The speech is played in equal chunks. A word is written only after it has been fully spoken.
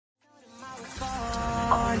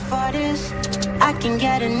for this. I can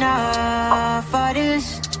get enough of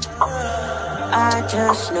this. I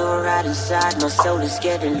just know right inside my soul is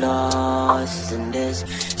getting lost in this.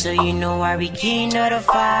 So you know I rekindle the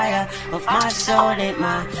fire of my soul, and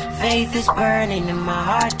my faith is burning and my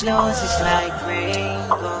heart glows. It's like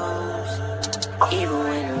rainbows, even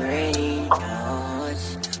when the rain falls.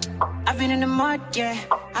 I've been in the mud, yeah.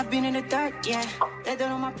 I've been in the dirt, yeah. They don't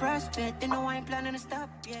know my prospect, they know I ain't planning to stop,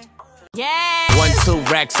 yeah. Yeah. 1,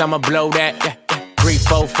 2 racks, I'ma blow that. Yeah. 3,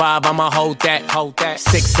 4, 5, I'ma hold that.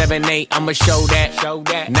 6, 7, 8, I'ma show that.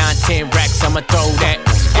 9, 10 racks, I'ma throw that.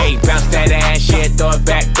 Hey, bounce that ass, yeah, throw it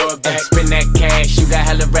back. Spin that cash, you got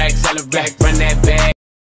hella racks, run that bag.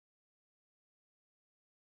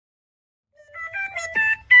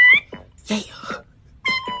 Yeah.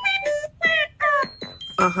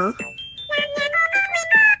 Uh-huh.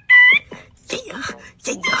 Yeah.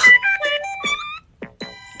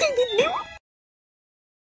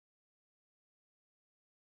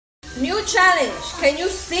 New challenge. Can you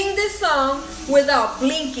sing this song without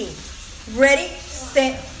blinking? Ready,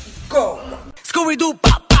 set, go. Scooby-Doo,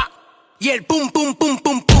 pop, pop. Yeah, boom, boom, boom,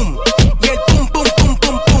 boom, boom. Yeah, boom, boom, boom,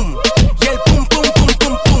 boom, boom. Yeah, boom, boom, boom,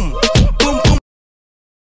 boom, boom. Boom, boom.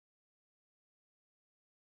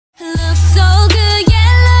 Looks so good,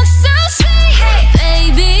 yeah, looks so sweet. Hey,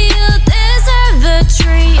 baby, you deserve a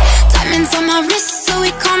treat. Diamonds on my wrist, so we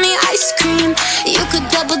call me ice cream. You could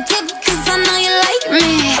double dip, cause I know you like me.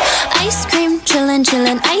 Ice cream, chillin',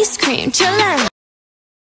 chillin', ice cream, chillin'.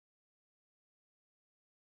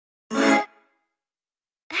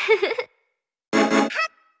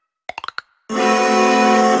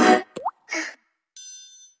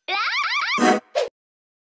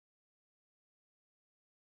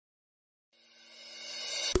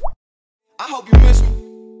 I hope you miss me,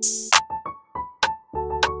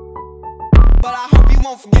 but I hope you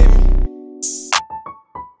won't forget me.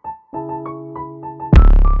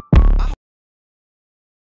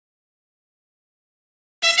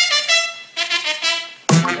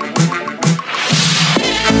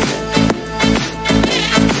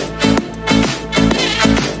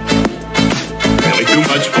 Really too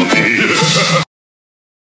much for me.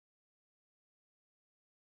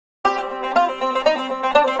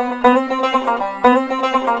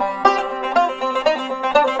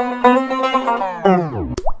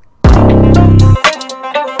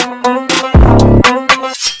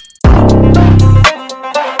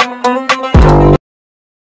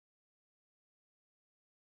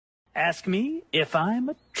 Ask me if I'm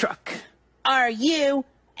a truck. Are you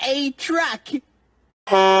a truck?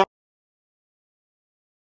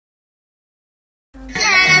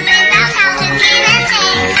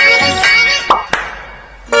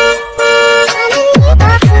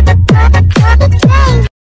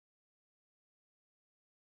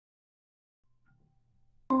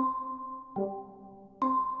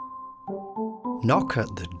 Knock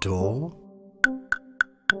at the door.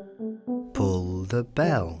 Pull the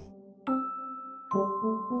bell.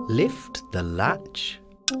 Lift the latch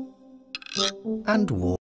and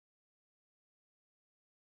walk.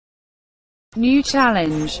 New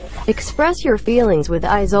challenge. Express your feelings with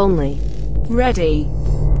eyes only. Ready.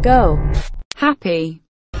 Go. Happy.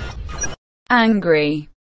 Angry.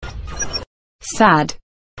 Sad.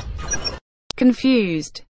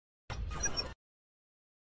 Confused.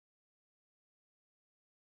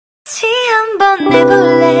 같이 한번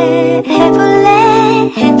해볼래 해볼래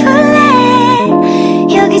해볼래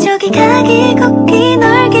여기저기 가기 걷기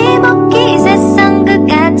놀기 먹기 세상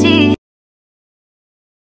끝까지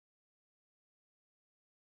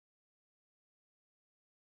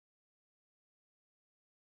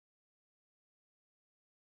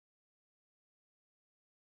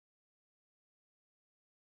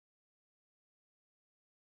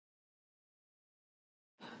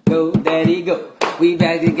Go, daddy, go. We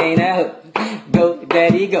back to gain that hook. Go,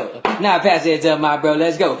 daddy, go. Now pass it to my bro.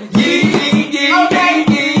 Let's go.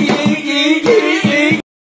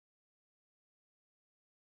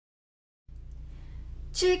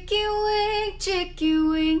 Chicken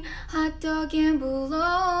wing, hot dog and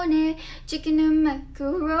bologna, chicken and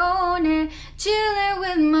macaroni, chillin'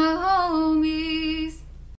 with my homies.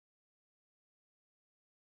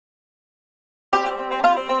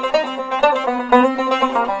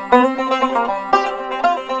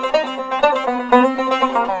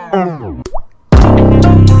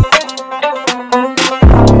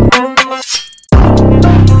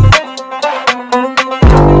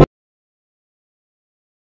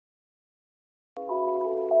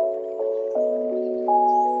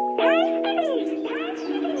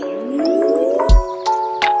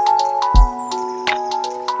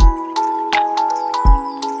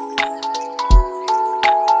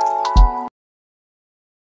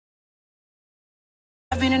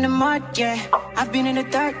 mud, yeah. I've been in the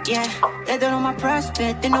dirt, yeah. They don't know my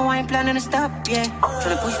prospect, they know I ain't planning to stop, yeah.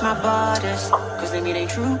 Tryna push my borders, cause maybe they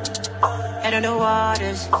true. Head on the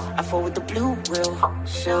waters, I fought with the blue wheel.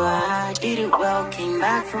 So I did it well, came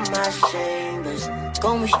back from my chambers.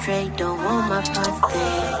 Going straight, don't want my path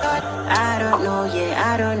there. I don't know, yeah,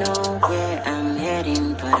 I don't know where I'm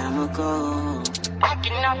heading, but I'ma go. I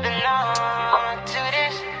cannot belong to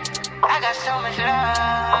this. I got so much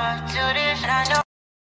love.